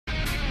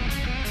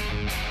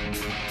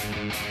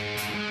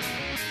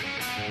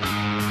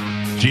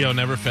Gio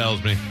never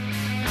fails me.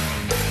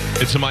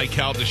 It's the Mike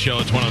Calta Show.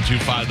 It's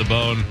 102.5 The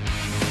Bone.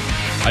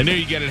 I knew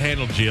you'd get it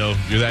handled, Gio.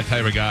 You're that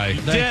type of guy.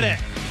 You did it.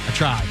 I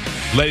tried.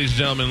 Ladies and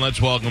gentlemen,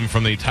 let's welcome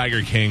from the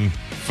Tiger King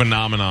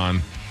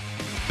phenomenon.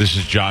 This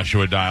is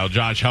Joshua Dial.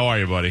 Josh, how are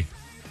you, buddy?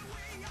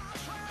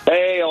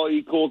 Hey, all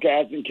you cool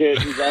cats and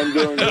kittens. I'm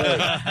doing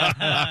good.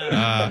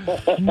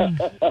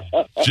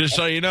 Just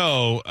so you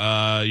know,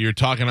 you're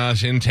talking to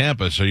us in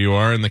Tampa, so you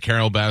are in the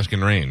Carol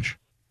Baskin range.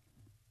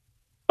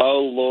 Oh,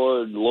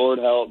 Lord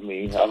help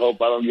me. I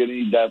hope I don't get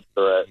any death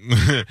threats.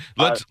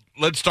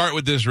 Let's start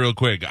with this real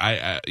quick.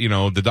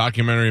 The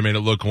documentary made it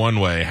look one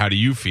way. How do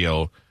you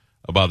feel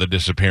about the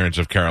disappearance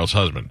of Carol's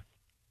husband?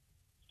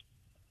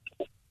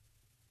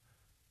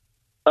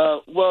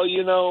 Well,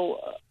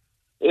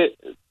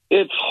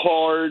 it's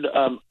hard.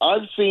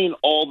 I've seen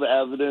all the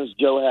evidence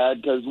Joe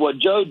had, because what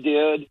Joe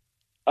did,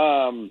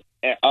 I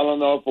don't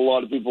know if a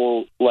lot of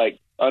people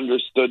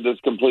understood this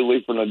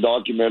completely from the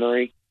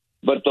documentary,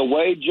 but the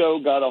way Joe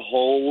got a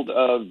hold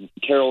of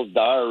Carol's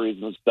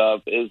diaries and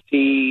stuff is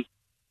he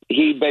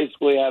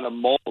basically had a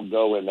mole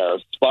go in there, a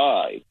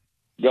spy,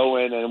 go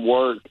in and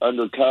work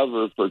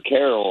undercover for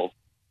Carol,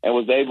 and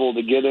was able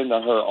to get into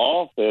her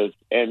office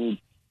and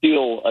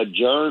steal a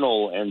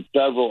journal and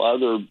several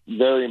other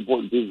very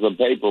important pieces of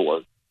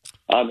paperwork.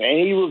 And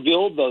he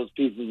revealed those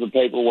pieces of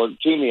paperwork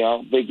to me. I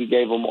don't think he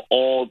gave them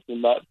all to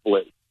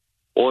Netflix.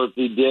 Or if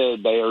he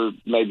did, they are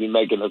maybe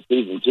making a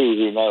season 2.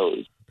 Who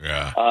knows?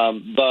 Yeah.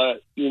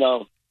 But,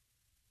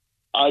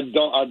 I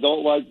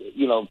don't like,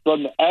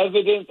 from the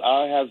evidence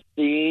I have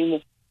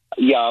seen,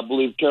 I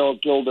believe Carol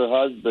killed her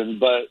husband.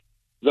 But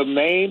the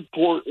main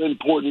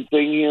important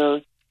thing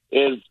here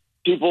is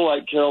people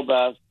like Carol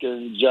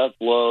Baskin, Jeff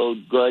Lowe,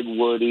 Greg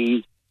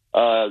Woody,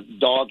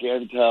 Doc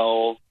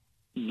Antel,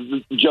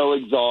 Joe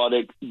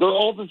Exotic, they're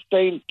all the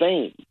same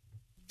thing.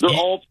 They're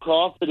all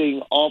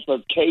profiting off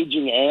of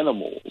caging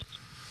animals.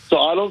 So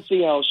I don't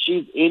see how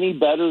she's any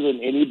better than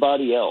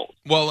anybody else.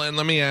 Well, and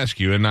let me ask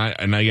you, and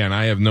again,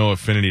 I have no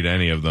affinity to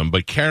any of them,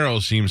 but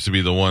Carol seems to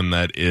be the one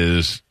that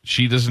is,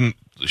 she's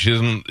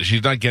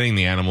not getting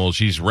the animals,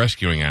 she's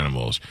rescuing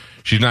animals.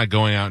 She's not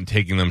going out and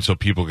taking them so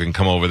people can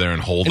come over there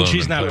and hold them. And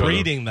she's not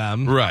breeding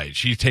them. Right.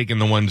 She's taking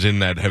the ones in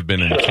that have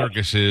been in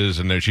circuses,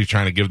 and she's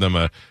trying to give them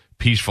a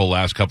peaceful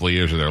last couple of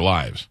years of their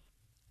lives.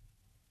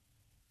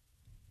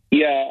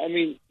 Yeah, I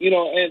mean,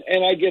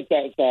 and I get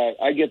that side.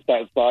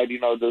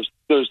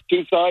 There's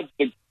two sides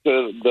to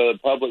the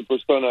public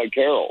persona of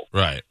Carol.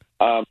 Right.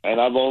 And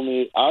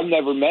I've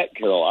never met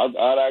Carol.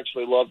 I'd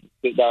actually love to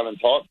sit down and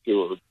talk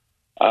to her.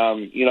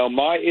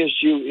 My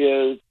issue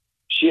is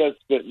she has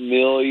spent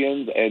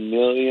millions and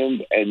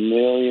millions and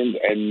millions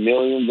and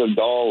millions of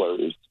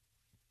dollars,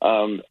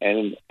 and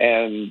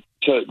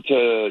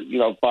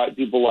to fight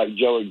people like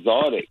Joe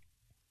Exotic.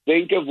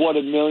 Think of what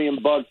 $1 million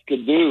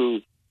could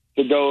do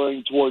to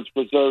going towards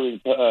preserving,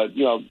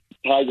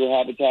 tiger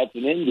habitats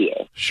in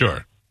India.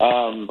 Sure.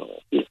 Or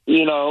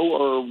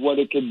what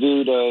it could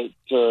do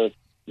to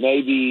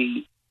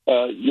maybe,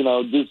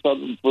 do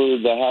something for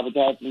the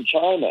habitats in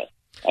China.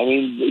 I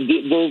mean,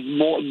 there's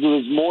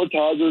more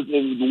tigers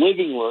in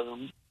living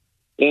rooms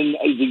in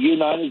the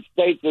United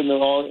States than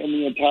there are in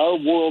the entire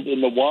world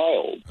in the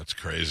wild. That's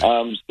crazy.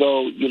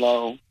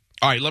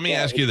 All right, let me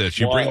ask you this.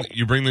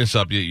 You bring this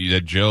up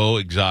that Joe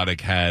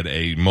Exotic had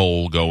a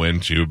mole go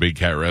into Big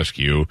Cat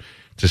Rescue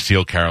to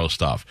steal Carol's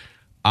stuff.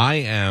 I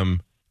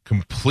am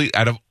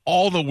out of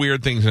all the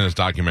weird things in this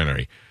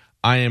documentary,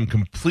 I am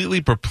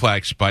completely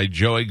perplexed by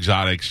Joe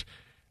Exotic's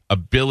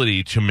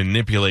ability to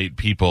manipulate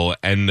people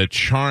and the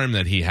charm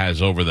that he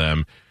has over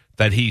them,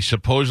 that he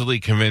supposedly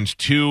convinced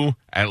 2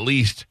 at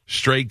least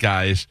straight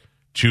guys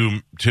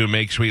to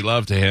make sweet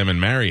love to him and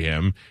marry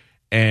him.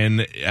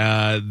 And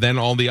then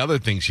all the other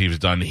things he's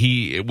done.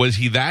 Was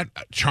he that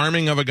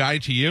charming of a guy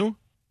to you?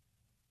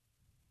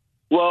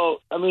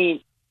 Well, I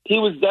mean, he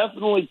was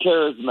definitely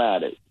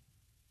charismatic.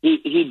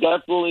 He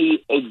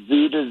definitely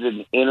exuded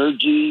an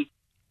energy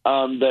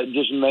that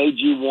just made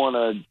you want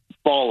to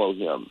follow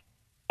him.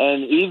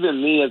 And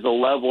even me as a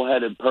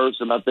level-headed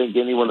person, I think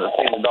anyone that's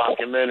seen the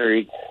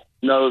documentary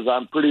knows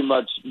I'm pretty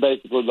much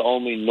basically the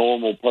only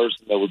normal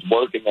person that was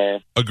working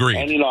there. Agreed.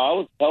 And, I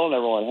was telling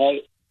everyone,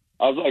 hey,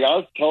 I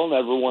was telling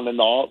everyone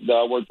that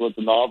I worked with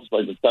in the office,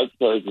 like the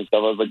secretaries and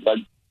stuff. I was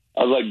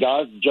like,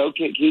 guys, Joe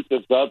can't keep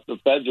this up. The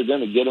feds are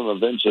going to get him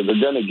eventually. They're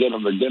going to get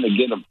him. They're going to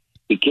get him.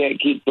 He can't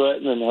keep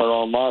threatening her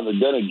online. They're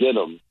going to get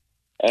him.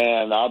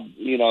 And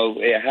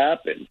it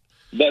happened.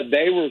 But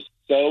they were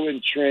so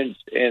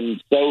entrenched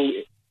and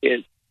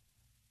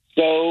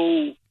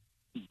so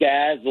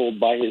dazzled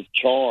by his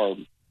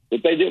charm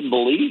that they didn't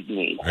believe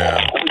me.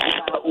 Yeah.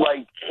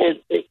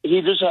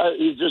 He's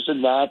just a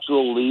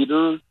natural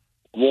leader.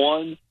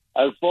 One,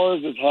 as far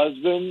as his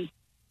husband,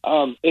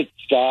 it's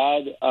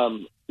sad.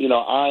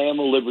 I am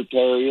a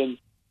libertarian,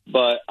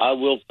 but I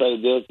will say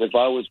this: if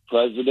I was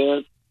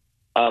president,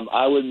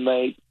 I would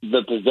make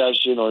the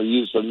possession or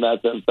use of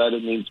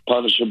methamphetamines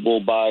punishable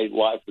by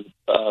life in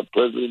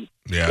prison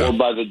or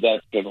by the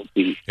death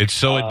penalty. It's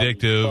so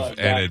addictive,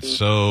 and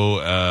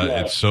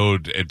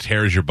it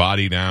tears your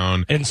body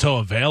down, and so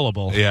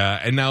available. Yeah,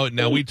 and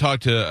now we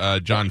talked to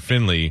John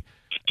Finley,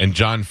 and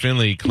John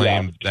Finley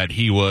claimed that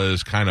he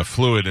was kind of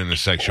fluid in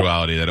his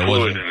sexuality. That it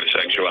wasn't.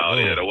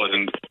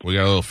 We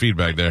got a little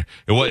feedback there.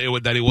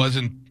 That he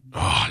wasn't.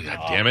 Oh, God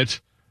damn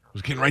it! I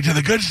was getting right to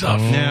the good stuff.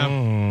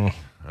 Yeah.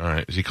 All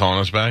right, is he calling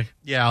us back?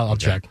 Yeah, I'll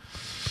check.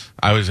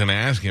 I was going to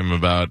ask him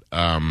about.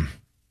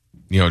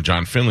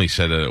 John Finley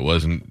said that it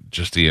wasn't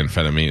just the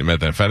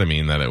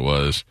methamphetamine, that it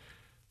was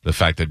the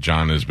fact that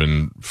John has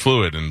been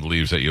fluid and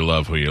believes that you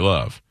love who you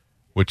love,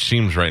 which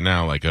seems right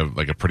now like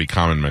a pretty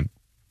common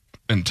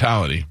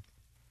mentality.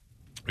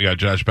 We got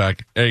Josh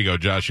back. There you go,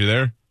 Josh. You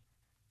there?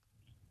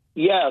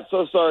 Yeah,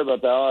 so sorry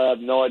about that. I have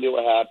no idea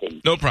what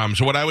happened. No problem.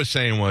 So what I was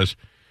saying was,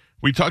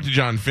 we talked to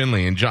John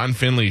Finley, and John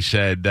Finley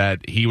said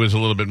that he was a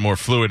little bit more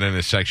fluid in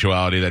his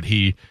sexuality, that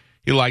he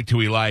liked who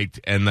he liked,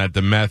 and that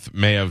the meth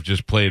may have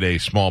just played a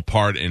small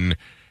part in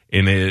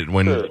it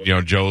when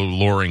Joe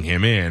luring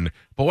him in.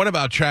 But what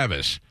about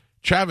Travis?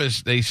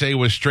 Travis, they say,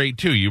 was straight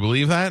too. You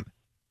believe that?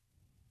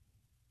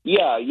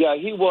 Yeah,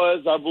 he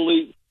was. I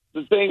believe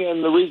the thing,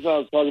 and the reason I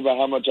was talking about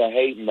how much I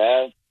hate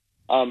meth.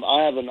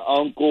 I have an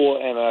uncle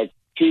and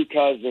two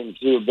cousins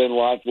who have been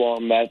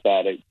lifelong meth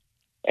addicts,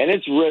 and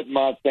it's ripped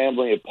my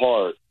family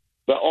apart.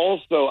 But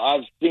also,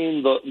 I've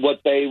seen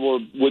what they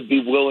would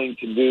be willing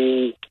to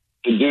do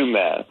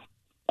meth.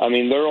 I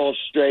mean, they're all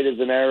straight as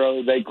an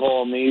arrow. They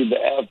call me the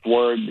F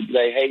word.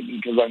 They hate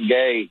me because I'm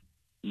gay.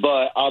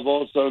 But I've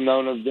also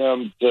known of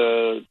them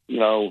to,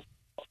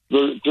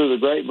 through the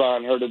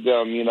grapevine, heard of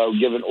them,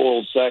 giving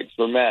oral sex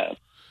for meth.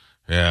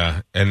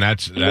 Yeah, and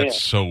that's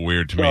so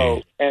weird to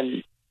me.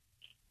 And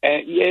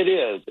it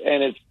is,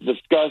 and it's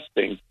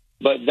disgusting.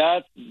 But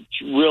that's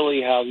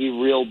really how he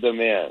reeled them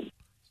in.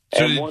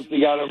 So once he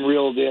got them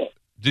reeled in.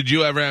 Did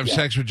you ever have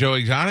sex with Joe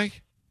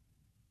Exotic?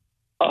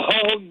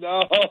 Oh,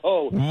 no.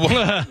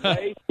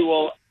 Way too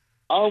old.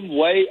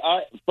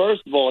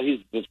 First of all, he's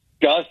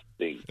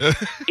disgusting.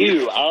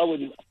 Ew, I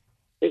wouldn't.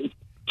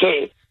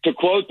 To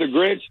quote the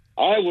Grinch,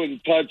 I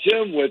wouldn't touch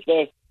him with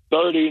a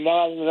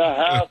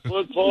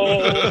 39.5-foot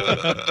pole.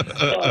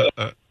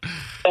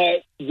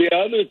 But the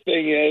other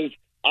thing is,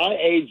 I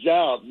aged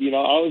out. I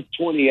was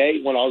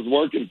 28 when I was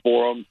working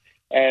for him.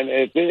 And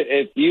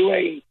if you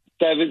ain't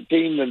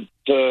 17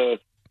 to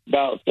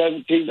about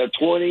 17 to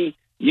 20,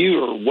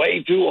 you are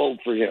way too old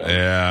for him.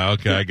 Yeah,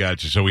 okay, I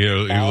got you. So we had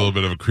a little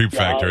bit of a creep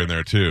factor in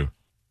there, too.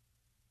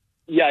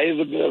 Yeah, he's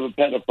a bit of a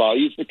pedophile.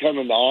 He used to come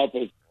in the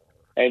office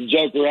and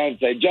joke around and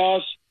say,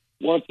 Josh,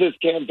 once this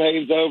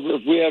campaign's over,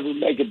 if we ever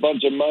make a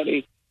bunch of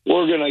money,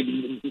 we're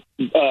going to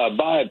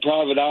buy a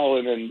private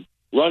island and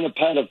run a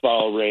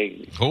pedophile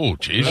ring. Oh,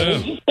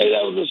 Jesus. He just say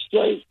that was a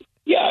straight...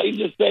 Yeah, he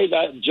just say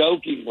that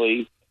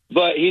jokingly,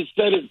 but he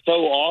said it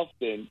so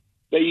often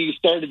that you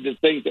started to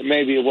think that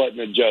maybe it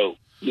wasn't a joke,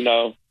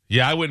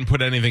 Yeah, I wouldn't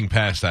put anything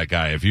past that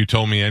guy. If you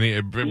told me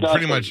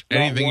pretty much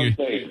anything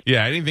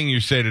anything you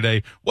say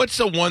today, what's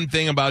the one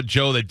thing about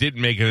Joe that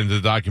didn't make it into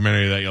the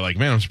documentary that you're like,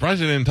 man, I'm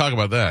surprised they didn't talk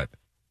about that?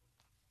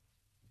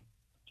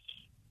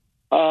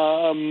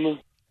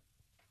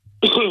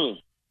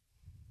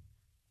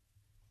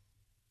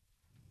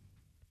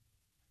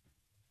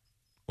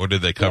 Or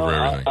did they cover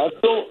everything? I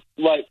feel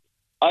like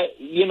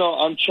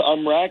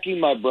I'm racking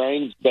my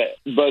brains, but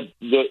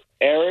the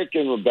Eric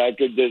and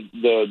Rebecca,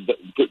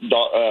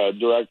 the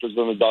directors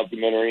on the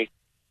documentary,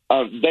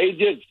 they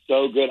did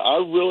so good. I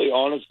really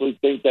honestly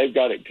think they've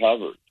got it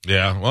covered.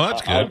 Yeah, well,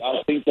 that's good.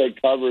 I think they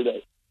covered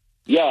it.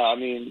 Yeah, I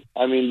mean,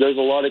 there's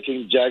a lot of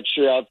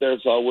conjecture out there,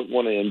 so I wouldn't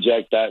want to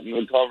inject that in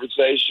the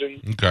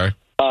conversation. Okay.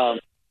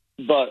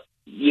 But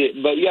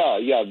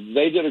yeah,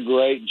 they did a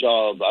great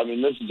job. I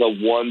mean, this is a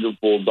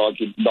wonderful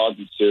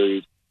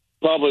docu-series.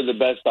 Probably the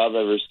best I've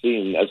ever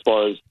seen as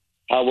far as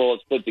how well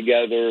it's put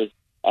together,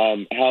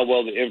 how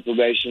well the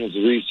information is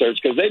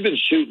researched, because they've been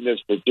shooting this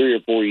for 3 or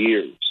 4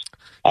 years.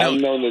 I've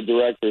known the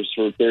directors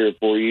for 3 or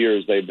 4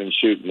 years. They've been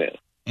shooting it.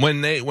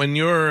 When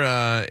you're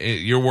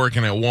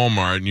working at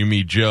Walmart and you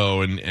meet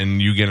Joe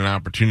and you get an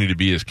opportunity to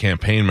be his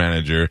campaign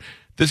manager,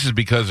 this is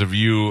because of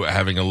you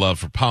having a love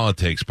for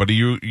politics, but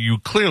you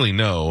clearly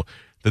know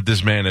that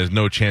this man has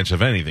no chance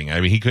of anything.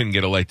 I mean, he couldn't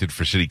get elected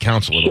for city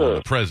council, let alone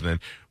the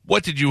president.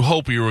 What did you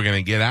hope you were going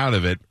to get out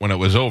of it when it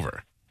was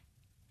over?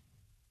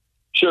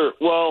 Sure.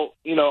 Well,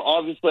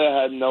 obviously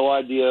I had no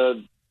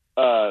idea,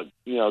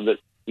 that,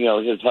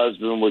 his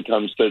husband would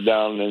come sit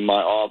down in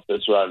my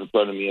office right in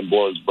front of me and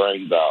blow his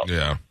brains out.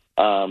 Yeah.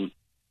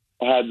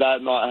 Had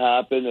that not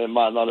happened, it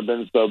might not have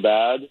been so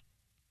bad.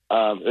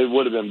 It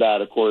would have been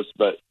bad, of course,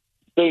 but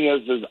the thing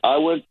is I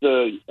went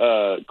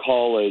to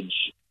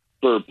college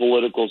for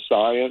political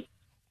science,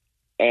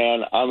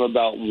 and I'm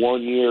about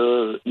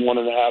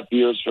 1.5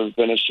 years from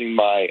finishing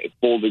my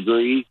full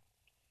degree.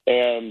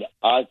 And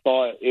I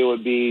thought it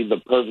would be the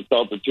perfect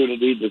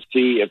opportunity to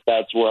see if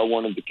that's where I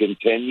wanted to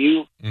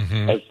continue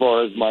as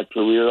far as my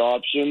career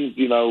options,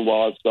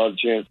 while I still have a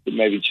chance to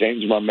maybe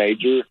change my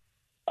major.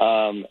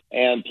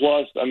 And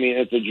plus, I mean,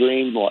 it's a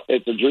dream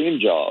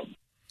job.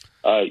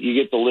 You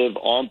get to live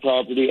on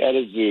property at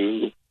a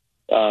zoo.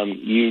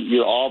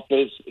 Your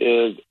office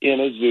is in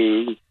a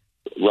zoo.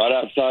 Right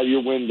outside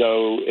your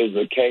window is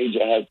a cage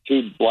that has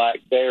 2 black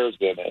bears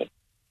in it.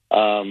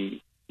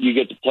 You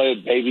get to play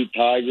with baby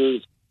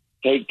tigers,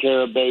 take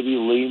care of baby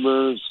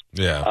lemurs.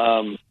 Yeah.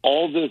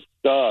 All this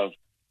stuff,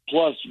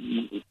 plus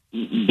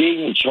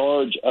being in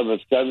charge of a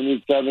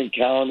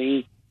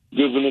 77-county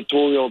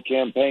gubernatorial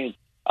campaign.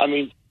 I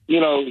mean,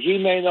 he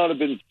may not have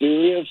been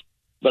serious,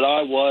 but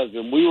I was,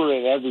 and we were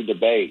in every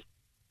debate.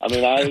 I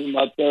mean, I'm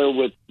up there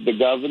with the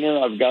governor.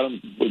 I've got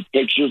him with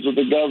pictures of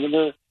the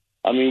governor.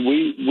 I mean,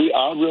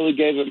 I really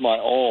gave it my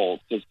all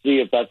to see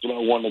if that's what I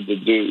wanted to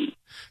do.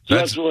 So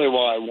that's really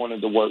why I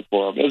wanted to work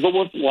for him. It was a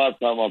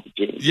once-in-a-lifetime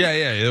opportunity. Yeah.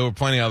 There were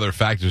plenty of other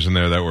factors in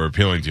there that were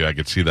appealing to you. I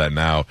could see that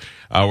now.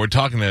 We're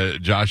talking to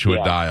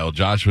Joshua Dial.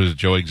 Joshua is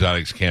Joe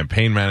Exotic's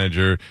campaign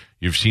manager.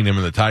 You've seen him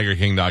in the Tiger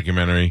King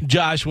documentary.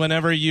 Josh,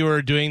 whenever you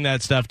were doing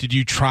that stuff, did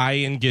you try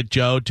and get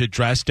Joe to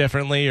dress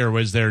differently, or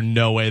was there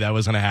no way that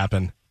was going to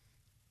happen?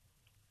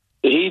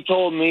 He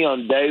told me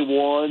on day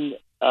one,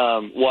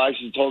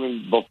 actually told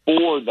me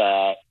before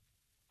that,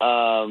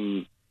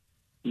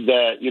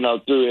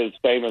 that, through his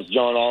famous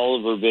John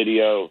Oliver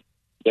video,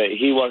 that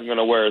he wasn't going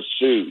to wear a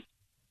suit.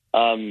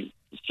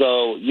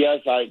 So,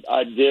 yes,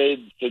 I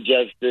did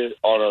suggest it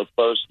on our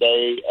first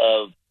day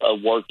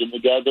of working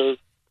together,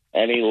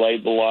 and he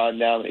laid the line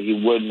down that he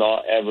would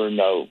not ever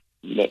know.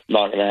 That's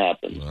not going to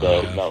happen.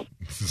 So, no.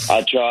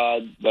 I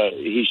tried, but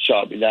he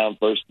shot me down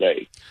first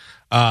day.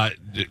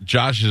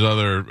 Josh's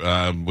other,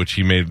 which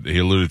he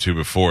alluded to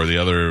before, the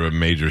other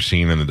major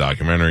scene in the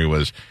documentary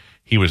was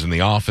he was in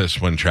the office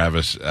when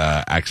Travis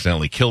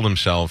accidentally killed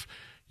himself.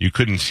 You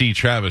couldn't see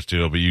Travis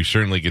do it, but you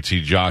certainly could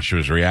see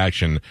Joshua's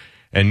reaction.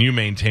 And you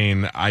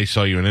maintain, I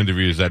saw you in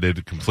interviews, that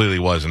it completely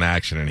was an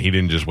accident. He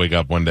didn't just wake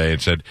up one day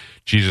and said,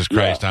 Jesus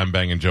Christ, I'm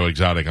banging Joe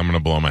Exotic, I'm going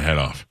to blow my head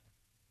off.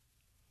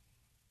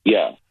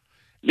 Yeah.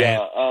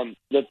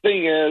 The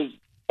thing is,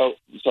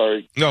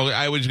 sorry. No,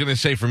 I was going to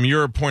say, from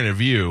your point of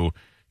view,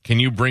 can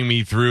you bring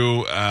me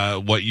through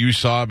what you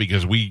saw?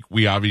 Because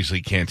we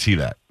obviously can't see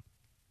that.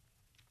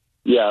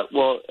 Yeah,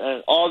 well,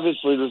 and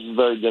obviously this is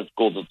very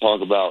difficult to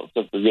talk about,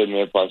 so forgive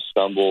me if I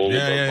stumble.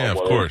 Yeah, of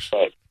course.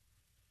 But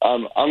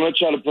I'm going to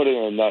try to put it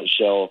in a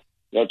nutshell.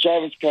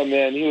 Travis come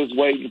in. He was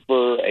waiting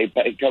for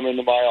come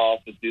into my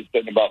office. He was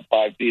sitting about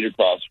 5 feet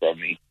across from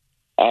me.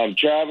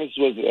 Travis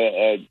was,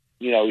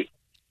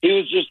 he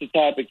was just the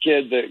type of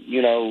kid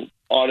that,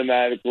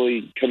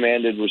 automatically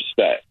commanded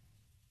respect.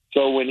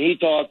 So when he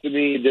talked to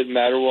me, it didn't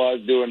matter what I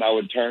was doing. I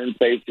would turn,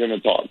 face him,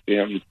 and talk to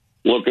him,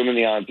 look him in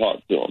the eye and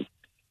talk to him.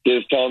 He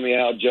was telling me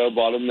how Joe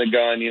bought him the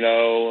gun, and,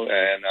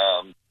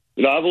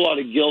 I have a lot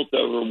of guilt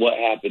over what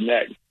happened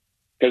next.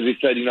 Because he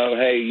said,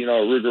 hey, a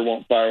Ruger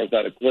won't fire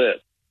without a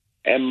clip.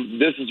 And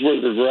this is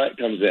where the regret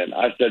comes in.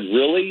 I said,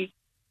 really?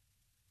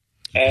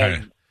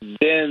 And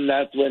then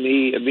that's when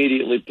he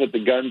immediately put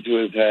the gun to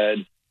his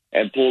head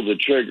and pulled the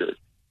trigger.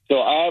 So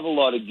I have a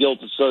lot of guilt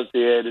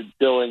associated,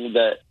 feeling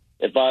that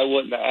if I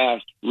wouldn't have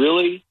asked,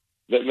 really,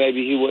 that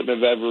maybe he wouldn't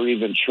have ever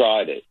even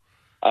tried it.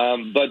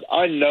 But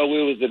I know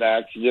it was an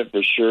accident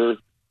for sure,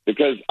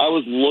 because I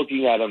was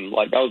looking at him,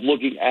 like I was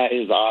looking at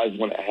his eyes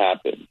when it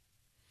happened.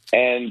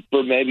 And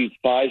for maybe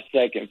 5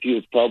 seconds, he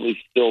was probably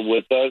still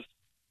with us,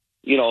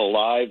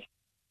 alive.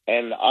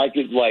 And I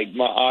could,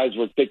 my eyes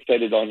were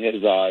fixated on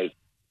his eyes.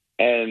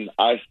 And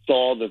I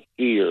saw the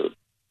fear,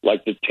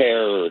 like the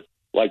terror,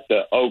 like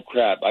the, oh,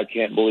 crap, I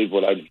can't believe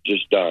what I've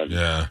just done.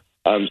 Yeah.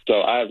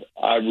 So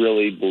I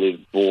really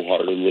believe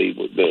full-heartedly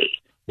that it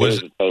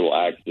was a total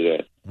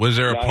accident. Was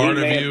there a part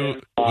of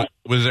you?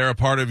 Was there a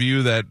part of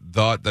you that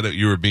thought that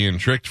you were being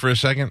tricked for a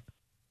second?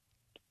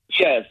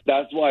 Yes,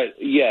 that's why.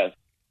 Yes.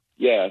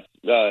 I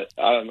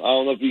don't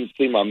know if you can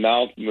see my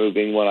mouth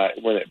moving when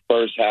it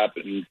first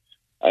happened,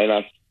 and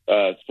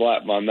I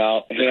slapped my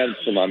hands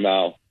to my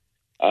mouth.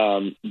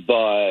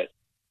 But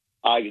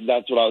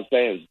that's what I was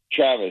saying is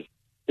Travis,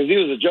 because he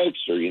was a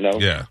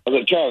jokester, Yeah. I was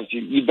like, Travis,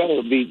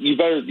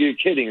 you're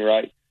kidding,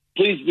 right?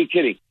 Please be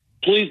kidding.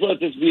 Please let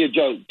this be a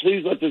joke.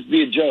 Please let this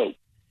be a joke.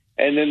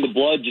 And then the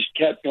blood just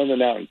kept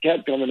coming out and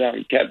kept coming out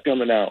and kept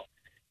coming out.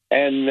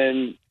 And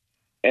then,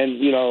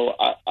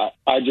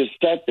 I just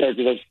sat there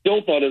because I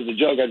still thought it was a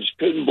joke. I just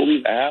couldn't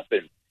believe it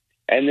happened.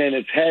 And then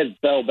his head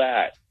fell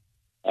back.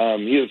 He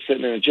was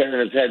sitting in a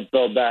chair and his head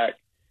fell back.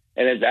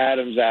 And his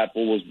Adam's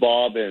apple was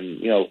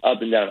bobbing,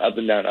 up and down, up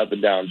and down, up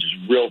and down, just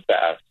real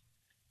fast.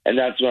 And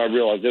that's when I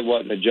realized it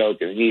wasn't a joke,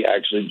 and he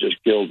actually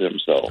just killed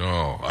himself.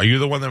 Oh, are you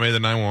the one that made the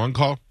 911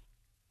 call?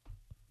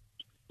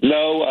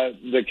 No,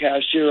 the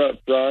cashier up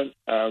front,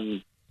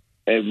 and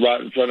right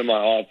in front of my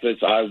office,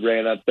 I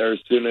ran up there as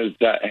soon as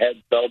that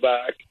head fell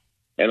back,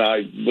 and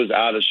I was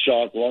out of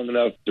shock long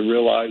enough to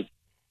realize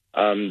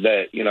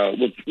that,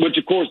 which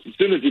of course, as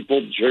soon as he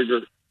pulled the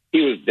trigger,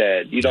 he was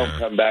dead. You don't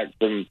come back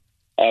from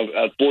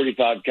a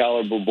 45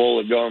 caliber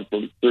bullet going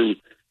through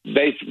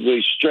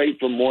basically straight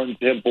from one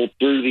temple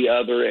through the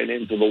other and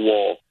into the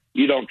wall.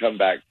 You don't come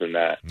back from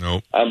that.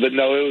 Nope. But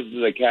no, it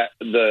was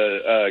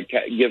the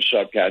gift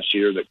shop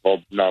cashier that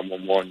called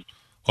 911.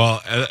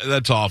 Well,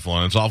 that's awful,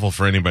 and it's awful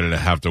for anybody to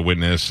have to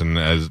witness. And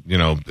as you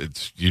know,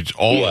 it's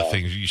all the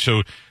things.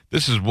 So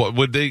this is what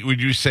would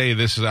you say?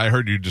 This is. I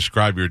heard you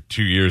describe your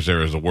 2 years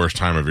there as the worst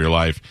time of your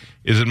life.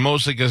 Is it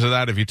mostly because of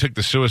that? If you took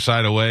the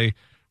suicide away,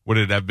 would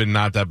it have been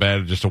not that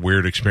bad? Just a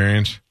weird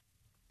experience.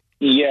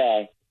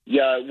 Yeah.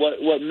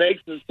 What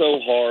makes it so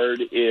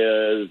hard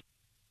is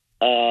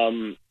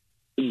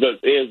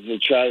the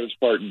Travis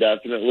part.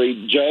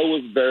 Definitely, Joe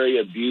was very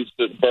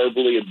abusive,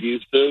 verbally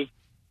abusive.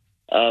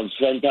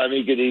 Sometimes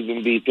he could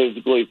even be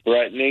physically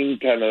threatening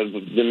kind of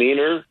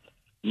demeanor.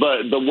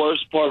 But the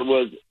worst part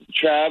was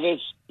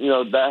Travis,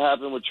 that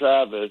happened with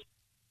Travis.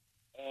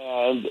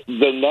 And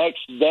the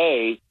next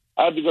day,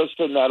 I had to go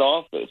sit in that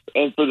office.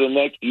 And for the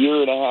next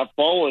year and a half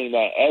following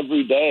that,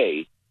 every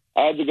day,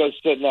 I had to go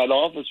sit in that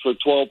office for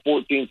 12,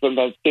 14,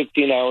 sometimes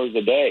 15 hours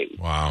a day.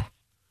 Wow.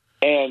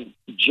 And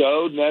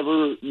Joe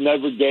never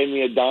gave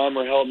me a dime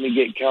or helped me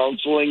get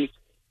counseling.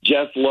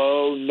 Jeff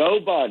Lowe,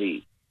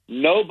 nobody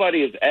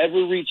has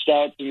ever reached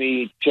out to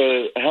me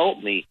to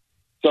help me.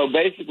 So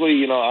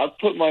basically, I've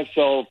put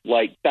myself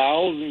like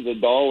thousands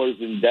of dollars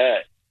in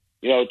debt,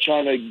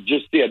 trying to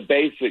just be a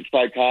basic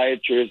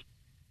psychiatrist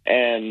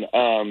and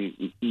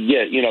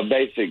get,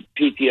 basic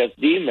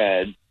PTSD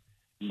meds.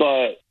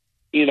 But,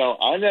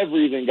 I never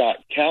even got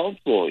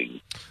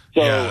counseling.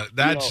 So, yeah,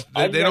 that's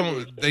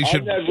they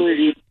should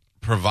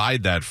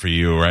provide that for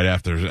you right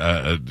after,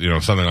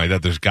 something like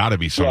that. There's got to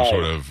be some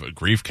sort of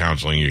grief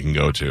counseling you can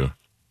go to.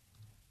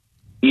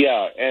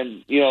 Yeah,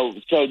 and,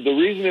 so the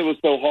reason it was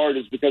so hard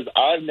is because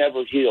I've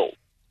never healed.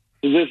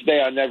 To this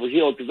day, I never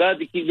healed because I had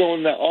to keep going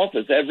to that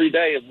office every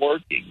day and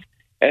working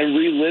and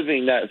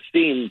reliving that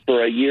scene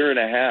for a year and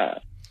a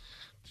half.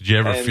 Did you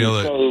ever feel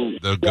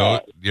the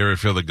ghost? You ever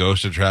feel the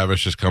ghost of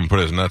Travis just come put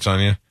his nuts on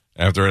you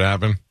after it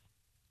happened?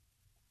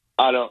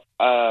 I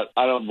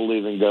don't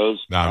believe in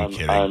ghosts. No, I'm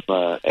kidding.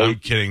 I'm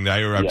kidding.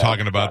 I'm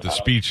talking about the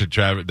speech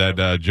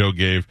that Joe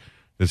gave.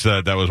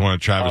 That was one of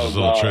Travis's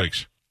little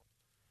tricks.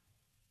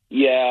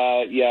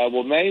 Yeah.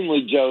 Well,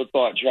 mainly Joe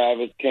thought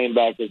Travis came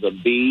back as a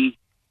bee,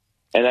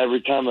 and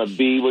every time a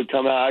bee would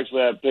come out, I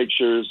actually have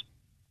pictures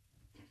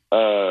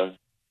of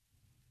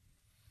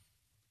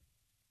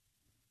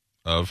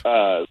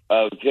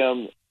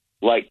him,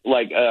 like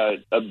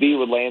a bee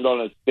would land on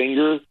his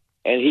finger,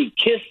 and he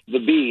kissed the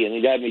bee, and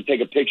he had me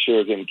take a picture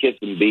of him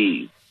kissing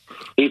bees.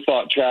 He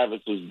thought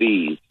Travis was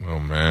bees. Oh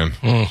man,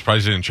 I'm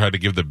surprised he didn't try to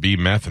give the bee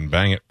meth and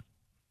bang it.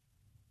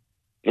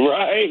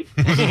 Right.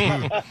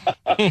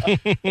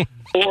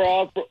 or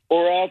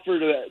offer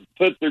to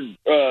put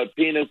their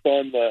penis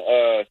on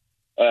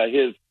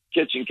his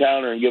kitchen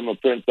counter and give him a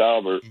Prince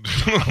Albert.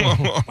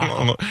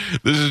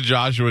 This is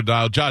Joshua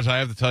Dial. Josh, I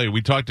have to tell you,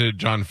 we talked to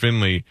John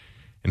Finley,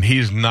 and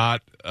he's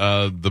not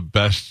the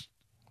best,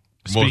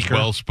 most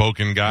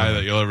well-spoken guy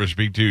that you'll ever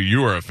speak to.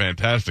 You are a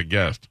fantastic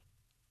guest.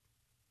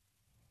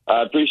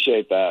 I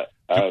appreciate that.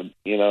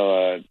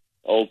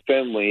 Old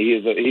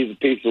Finley, he's a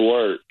piece of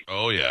work.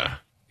 Oh yeah.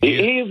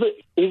 He's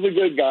a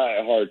good guy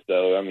at heart,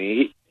 though. I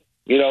mean,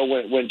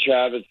 when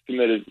Travis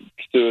committed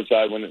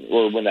suicide, when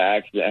the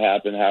accident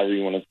happened, however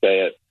you want to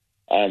say it,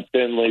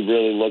 Finley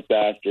really looked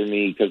after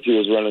me because he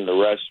was running the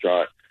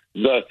restaurant,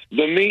 the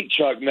meat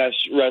truck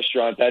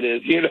restaurant. That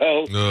is,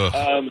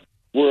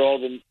 we're all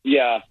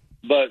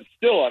but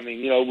still, I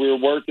mean, we were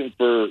working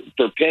for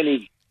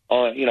pennies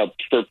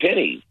for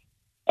pennies.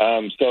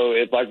 So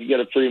if I could get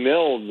a free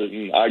meal,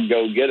 then I'd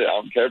go get it. I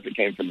don't care if it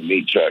came from the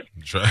meat truck.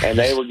 Right. And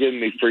they were giving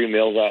me free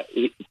meals.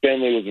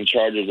 Finley was in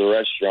charge of the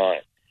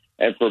restaurant,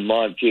 and for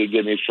months he would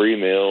give me free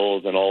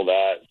meals and all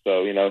that.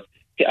 So,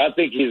 I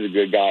think he's a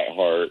good guy at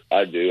heart.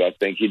 I do. I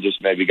think he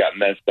just maybe got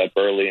messed up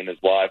early in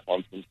his life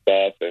on some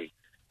stuff, and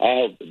I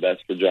hope the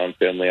best for John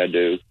Finley. I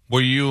do.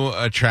 Were you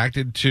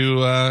attracted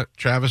to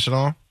Travis at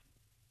all?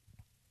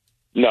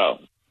 No,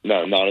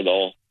 not at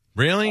all.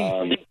 Really?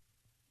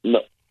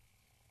 No.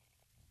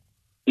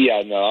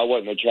 Yeah, no, I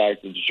wasn't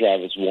attracted to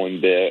Travis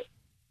one bit.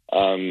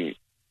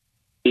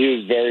 He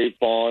was very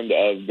fond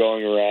of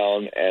going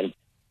around and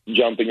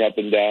jumping up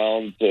and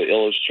down to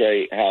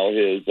illustrate how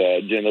his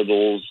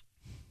genitals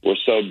were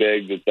so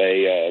big that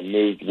they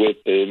moved with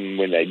him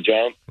when they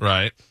jumped.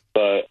 Right.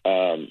 But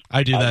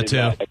I do that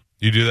too.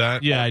 You do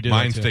that? Yeah, I do.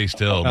 Mine stay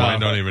still. Mine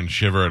don't even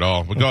shiver at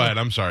all. But go ahead.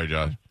 I'm sorry,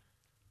 Josh.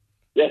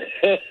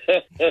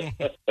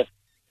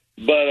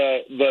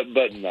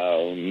 But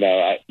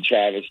no,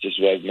 Travis just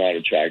was not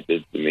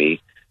attracted to me.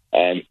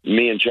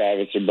 Me and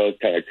Travis are both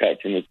kind of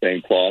cut from the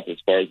same cloth as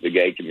far as the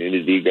gay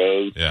community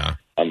goes. Yeah.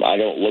 I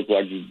don't look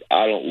like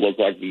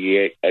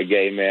a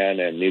gay man,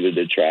 and neither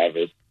did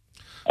Travis.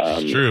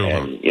 It's true.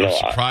 And, I'm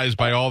surprised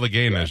by all the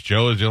gayness.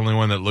 Joe is the only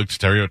one that looked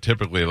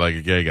stereotypically like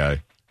a gay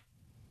guy.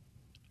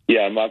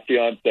 Yeah, my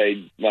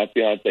fiance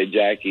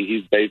Jackie,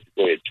 he's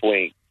basically a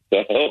twink.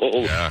 So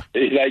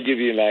that give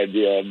you an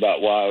idea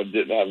about why I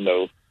didn't have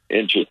no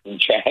interest in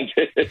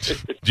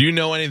Travis. Do you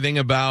know anything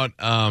about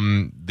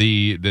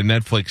the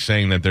Netflix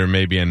saying that there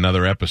may be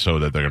another episode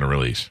that they're going to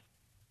release?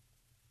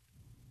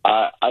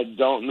 I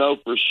don't know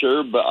for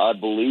sure, but I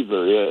believe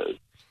there is.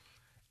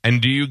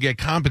 And do you get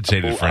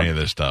compensated for any of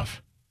this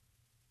stuff?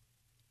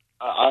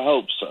 I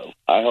hope so.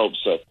 I hope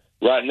so.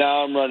 Right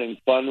now, I'm running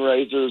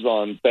fundraisers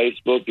on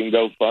Facebook and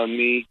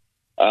GoFundMe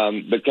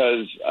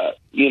because, I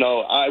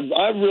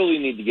really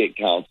need to get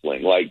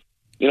counseling. Like,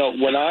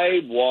 when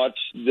I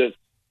watched this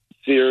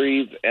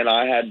series and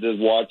I had to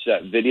watch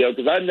that video,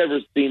 because I'd never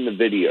seen the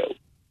video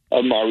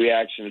of my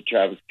reaction to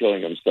Travis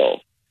killing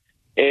himself.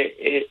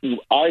 I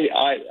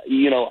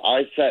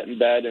sat in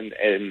bed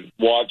and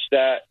watched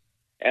that,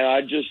 and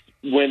I just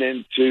went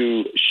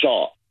into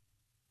shock,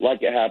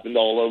 like it happened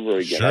all over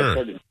again.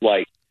 Sure.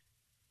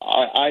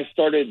 I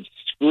started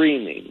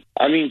screaming.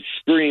 I mean,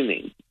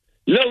 screaming.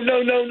 No,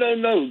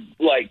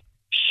 like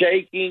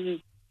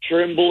shaking,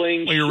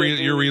 trembling. Well,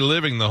 you're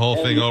reliving the whole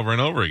thing over and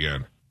over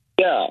again.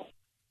 Yeah.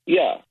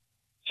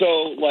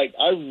 So,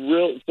 I've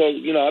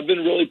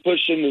been really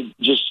pushing to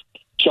just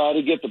try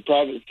to get the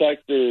private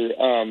sector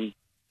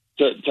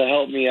to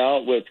help me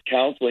out with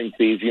counseling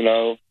fees.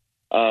 That's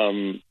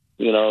all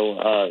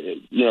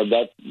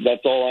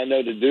I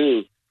know to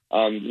do.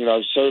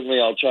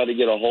 Certainly I'll try to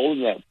get a hold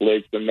of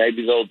Netflix, and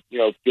maybe they'll,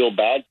 feel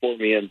bad for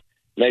me and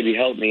maybe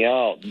help me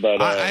out.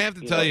 But I have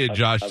to tell you,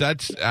 Josh,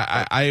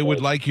 I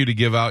would like you to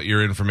give out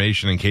your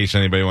information in case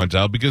anybody wants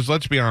out, because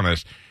let's be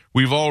honest,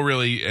 we've all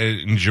really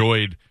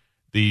enjoyed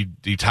the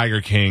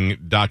Tiger King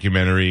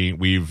documentary.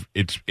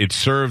 It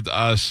served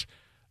us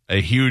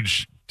a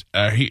huge.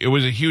 It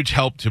was a huge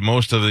help to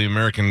most of the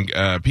American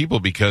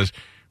people, because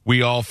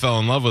we all fell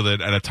in love with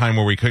it at a time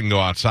where we couldn't go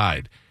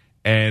outside.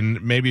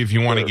 And maybe if you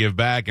want to give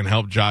back and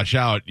help Josh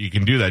out, you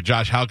can do that.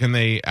 Josh,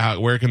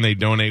 where can they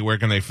donate? Where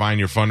can they find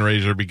your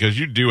fundraiser? Because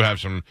you do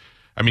have some,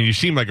 you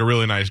seem like a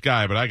really nice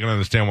guy, but I can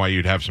understand why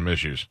you'd have some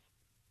issues.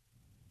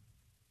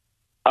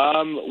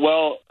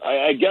 Well,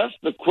 I guess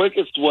the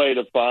quickest way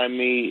to find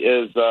me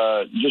is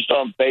just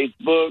on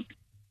Facebook,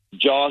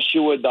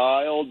 Joshua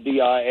Dial,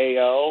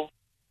 Dial.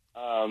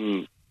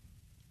 I've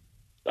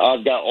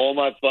got all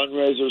my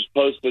fundraisers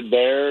posted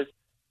there.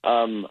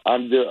 I've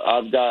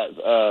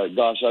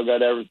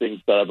got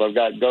everything set up. I've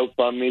got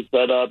GoFundMe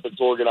set up.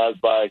 It's organized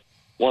by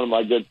one of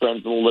my good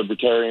friends in the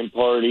Libertarian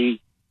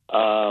Party.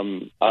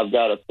 I've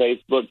got a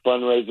Facebook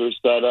fundraiser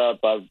set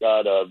up. I've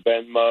got a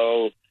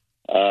Venmo,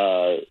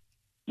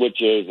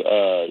 which is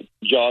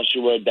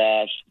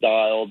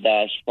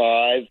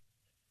Joshua-Dial-5.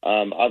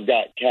 I've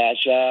got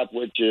Cash App,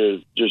 which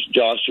is just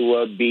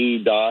Joshua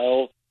B.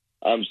 Dial.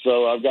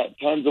 So I've got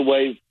tons of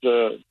ways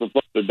for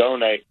folks to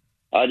donate.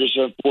 I just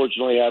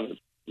unfortunately haven't,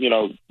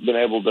 been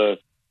able to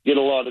get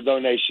a lot of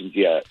donations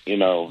yet.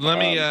 Let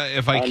me,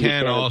 if I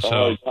can,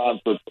 also time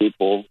for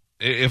people.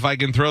 If I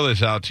can throw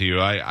this out to you,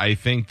 I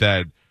think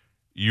that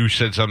you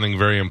said something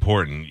very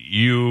important.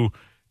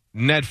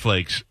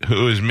 Netflix,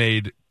 who has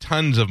made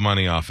tons of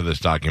money off of this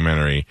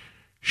documentary,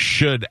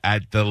 should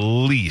at the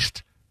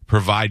least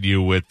provide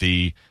you with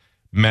the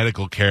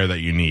medical care that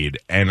you need.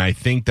 And I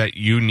think that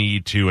you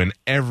need to, in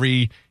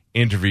every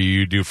interview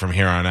you do from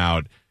here on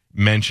out,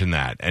 mention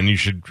that. And you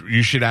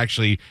should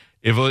actually,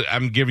 if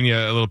I'm giving you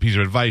a little piece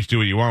of advice, do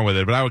what you want with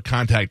it, but I would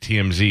contact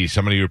TMZ,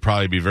 somebody who would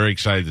probably be very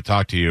excited to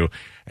talk to you,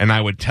 and I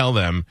would tell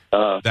them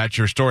that's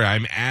your story.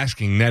 I'm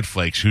asking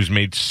Netflix, who's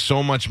made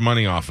so much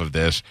money off of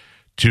this,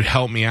 to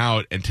help me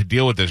out and to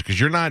deal with this, because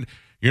you're not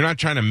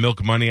trying to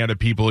milk money out of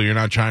people. You're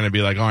not trying to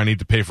be like, oh, I need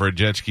to pay for a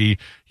jet ski.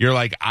 You're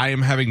like, I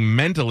am having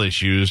mental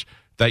issues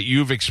that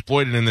you've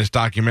exploited in this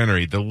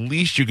documentary. The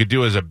least you could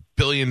do as a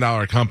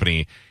billion-dollar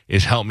company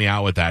is help me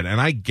out with that. And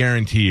I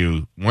guarantee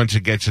you, once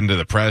it gets into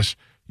the press,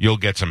 you'll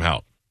get some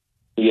help.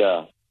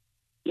 Yeah.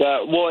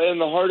 Well, and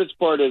the hardest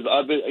part is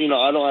I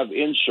don't have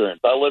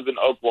insurance. I live in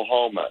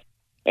Oklahoma,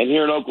 and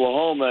here in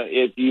Oklahoma,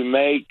 if you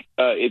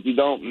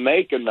don't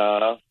make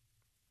enough,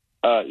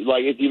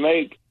 if you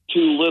make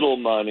too little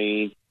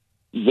money,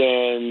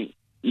 then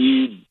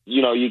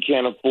you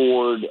can't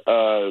afford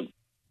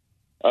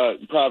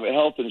private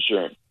health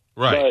insurance.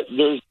 Right. But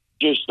there's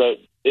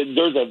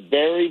a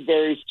very,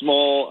 very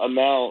small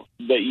amount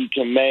that you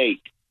can make,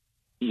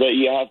 that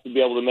you have to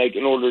be able to make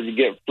in order to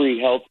get free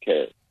health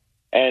care.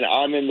 And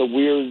I'm in the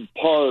weird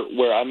part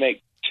where I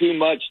make too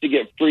much to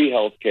get free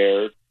health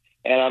care,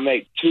 and I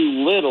make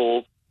too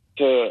little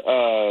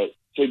to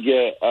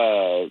get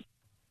or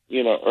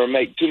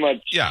make too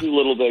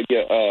little to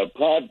get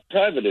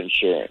private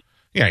insurance.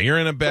 Yeah, you're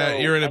in a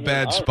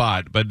bad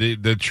spot. But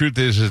the truth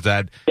is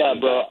that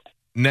bro,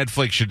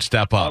 Netflix should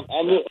step up.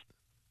 I'm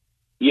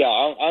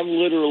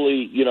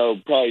literally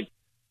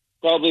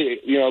probably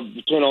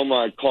between all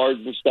my cards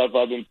and stuff,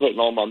 I've been putting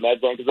all my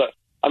meds on, because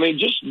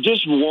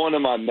just one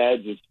of my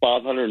meds is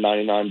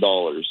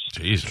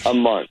 $599 a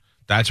month.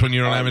 That's when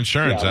you don't have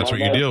insurance. That's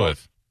what you deal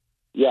with.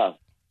 Yeah.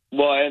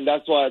 Well, and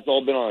that's why it's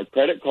all been on a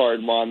credit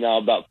card. While I'm now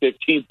about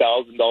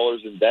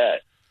 $15,000 in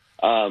debt.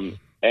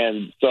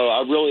 And so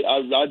I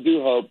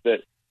do hope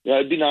that,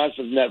 it'd be nice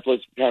if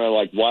Netflix kind of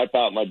wipe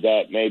out my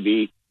debt,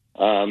 maybe.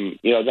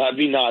 That'd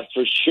be nice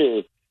for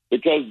sure,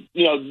 because,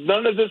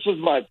 none of this was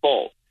my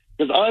fault.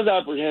 Because I was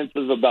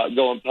apprehensive about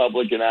going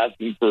public and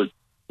asking for,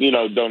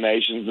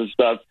 donations and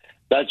stuff.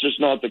 That's just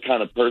not the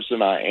kind of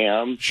person I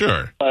am.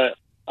 Sure. But,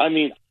 I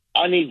need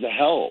the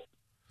help.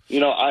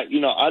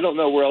 I don't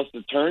know where else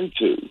to turn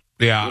to.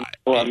 Yeah.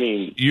 Well, I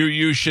mean,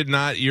 you should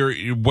not.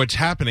 What's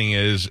happening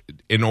is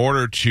in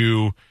order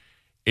to,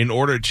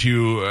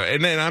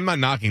 and I'm not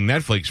knocking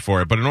Netflix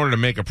for it, but in order to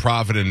make a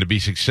profit and to be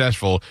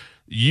successful,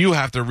 you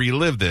have to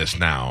relive this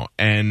now.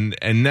 And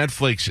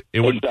Netflix, it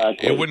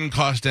wouldn't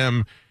cost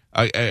them.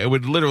 It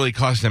would literally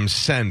cost them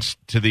cents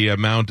to the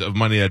amount of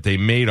money that they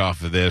made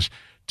off of this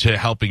to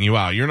helping you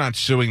out. You're not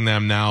suing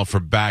them now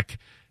for back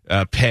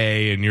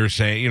pay, and you're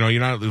saying, you're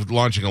not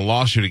launching a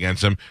lawsuit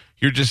against them.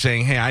 You're just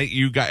saying, hey,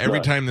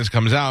 every time this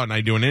comes out and I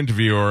do an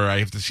interview or I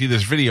have to see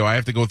this video, I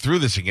have to go through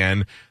this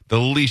again. The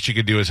least you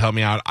could do is help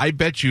me out. I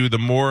bet you the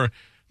more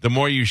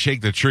you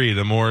shake the tree,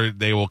 the more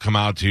they will come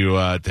out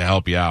to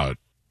help you out.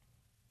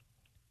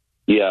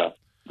 Yeah,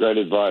 great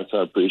advice.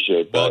 I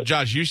appreciate that. Well,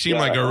 Josh, you seem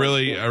like a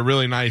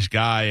really nice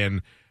guy,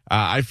 and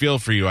I feel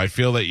for you. I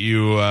feel that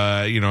you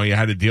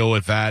had to deal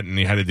with that, and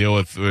you had to deal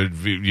with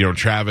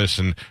Travis,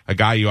 and a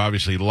guy you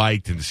obviously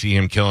liked, and to see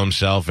him kill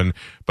himself.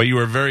 But you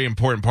were a very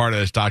important part of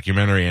this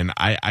documentary, and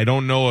I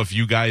don't know if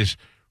you guys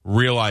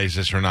realize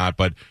this or not,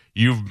 but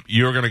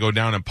you're going to go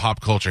down in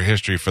pop culture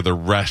history for the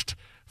rest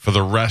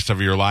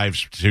of your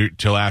lives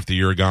till after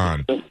you're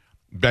gone.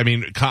 I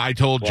mean, I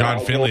told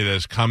John Finley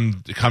this.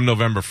 Come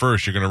November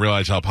 1st, you're going to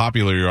realize how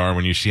popular you are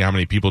when you see how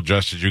many people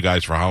dressed as you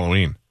guys for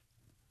Halloween.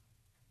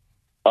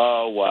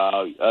 Oh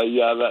wow,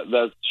 yeah,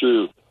 that's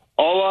true.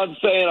 All I'm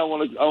saying, I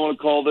want to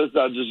call this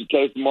out just in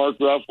case Mark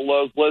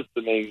Ruffalo's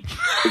listening,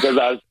 because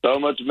I have so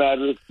much mad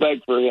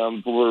respect for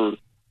him for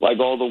like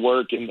all the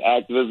work and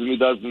activism he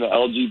does in the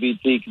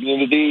LGBT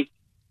community.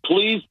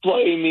 Please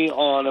play me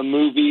on a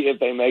movie if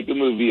they make a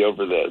movie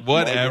over this.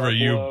 Whatever,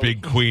 you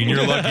big queen.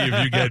 You're lucky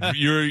if you get.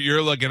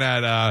 You're looking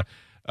at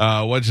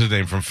what's his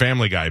name from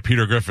Family Guy?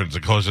 Peter Griffin's the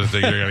closest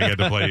thing you're going to get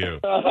to play you.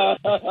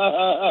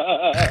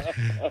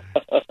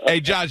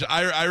 Hey, Josh,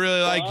 I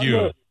really like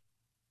you.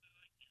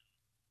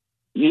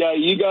 Yeah,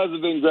 you guys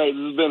have been great.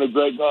 This has been a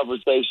great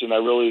conversation. I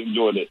really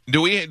enjoyed it.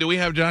 Do we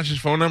have Josh's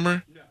phone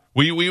number? No.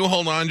 Will you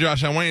hold on,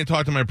 Josh? I want you to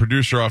talk to my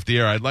producer off the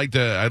air. I'd like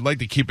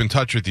to keep in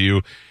touch with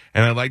you,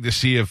 and I'd like to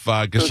see if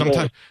because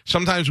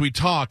sometimes we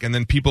talk and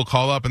then people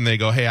call up and they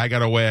go, "Hey, I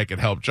got a way I could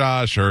help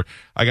Josh," or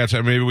 "I got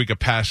something." Maybe we could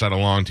pass that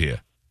along to you.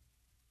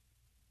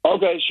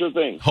 Okay, sure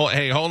thing.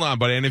 Hey, hold on,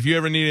 buddy. And if you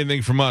ever need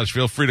anything from us,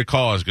 feel free to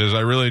call us because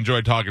I really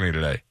enjoyed talking to you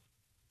today.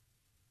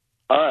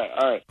 All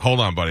right. Hold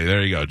on, buddy.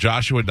 There you go.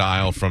 Joshua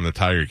Dial from the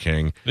Tiger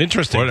King.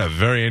 Interesting. What a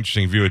very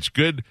interesting view. It's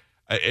good.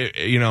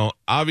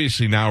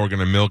 Obviously now we're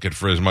going to milk it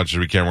for as much as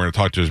we can. We're going to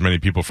talk to as many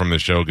people from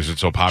this show because it's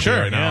so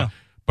popular right now.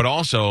 But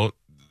also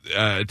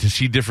to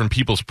see different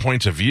people's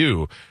points of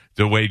view,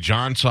 the way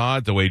John saw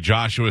it, the way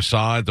Joshua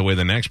saw it, the way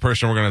the next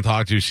person we're going to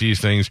talk to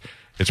sees things.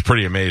 It's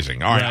pretty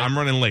amazing. All right, I'm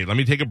running late. Let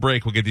me take a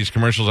break. We'll get these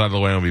commercials out of the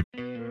way. And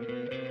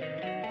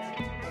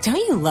Don't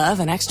you love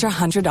an extra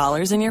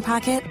 $100 in your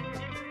pocket?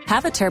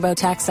 Have a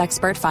TurboTax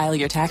expert file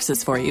your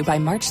taxes for you by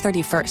March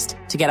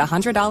 31st to get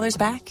 $100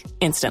 back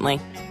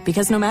instantly.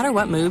 Because no matter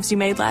what moves you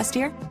made last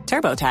year,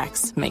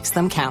 TurboTax makes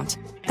them count.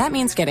 That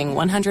means getting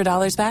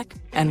 $100 back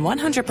and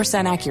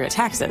 100% accurate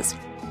taxes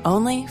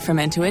only from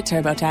Intuit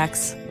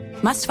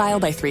TurboTax. Must file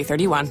by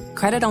 3/31.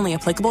 Credit only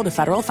applicable to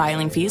federal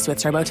filing fees with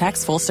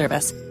TurboTax full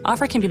service.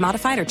 Offer can be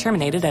modified or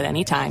terminated at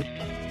any time.